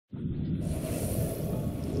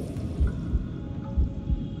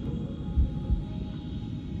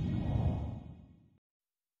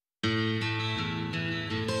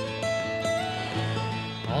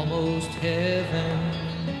almost heaven.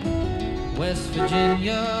 West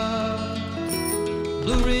Virginia,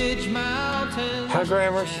 Blue Ridge Mountains. Hi,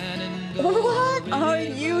 Grammars. What are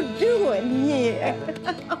you doing here?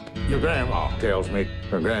 Your grandma tells me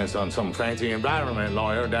her grandson's some fancy environment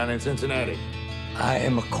lawyer down in Cincinnati. I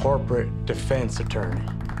am a corporate defense attorney.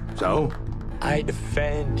 So? I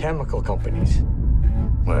defend chemical companies.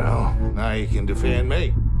 Well, now you can defend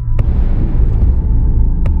me.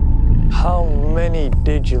 How many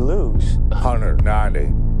did you lose?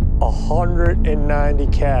 190. 190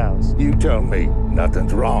 cows. You tell me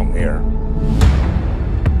nothing's wrong here.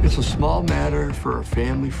 It's a small matter for a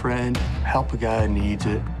family friend. Help a guy who needs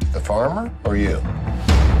it. The farmer or you?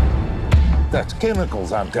 That's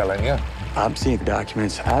chemicals, I'm telling you. I'm seeing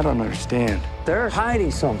documents I don't understand. They're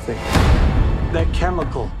hiding something. That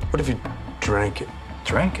chemical. What if you drank it?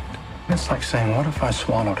 Drank it? It's like saying, what if I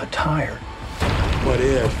swallowed a tire? What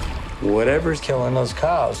if whatever's killing those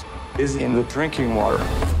cows is in the drinking water?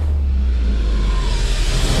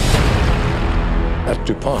 At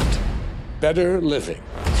DuPont, better living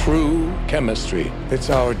through chemistry. It's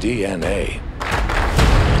our DNA.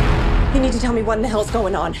 You need to tell me what in the hell's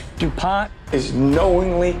going on. DuPont is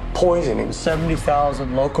knowingly poisoning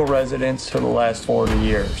 70,000 local residents for the last 40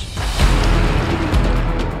 years.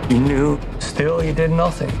 You knew, still you did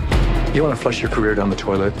nothing. You want to flush your career down the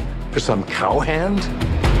toilet for some cowhand?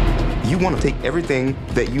 You want to take everything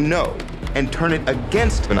that you know and turn it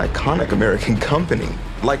against an iconic American company,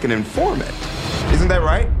 like an informant. Isn't that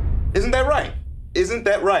right? Isn't that right? Isn't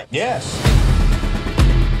that right? Yes.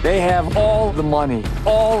 They have all the money,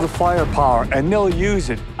 all the firepower, and they'll use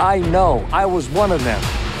it. I know. I was one of them.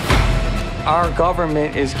 Our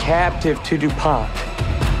government is captive to DuPont.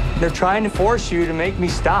 They're trying to force you to make me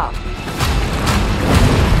stop.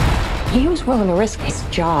 He was willing to risk his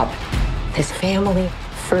job, his family,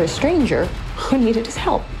 for a stranger who needed his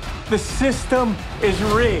help. The system is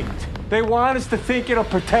rigged. They want us to think it'll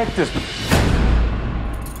protect us.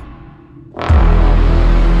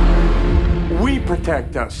 We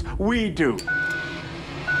protect us. We do.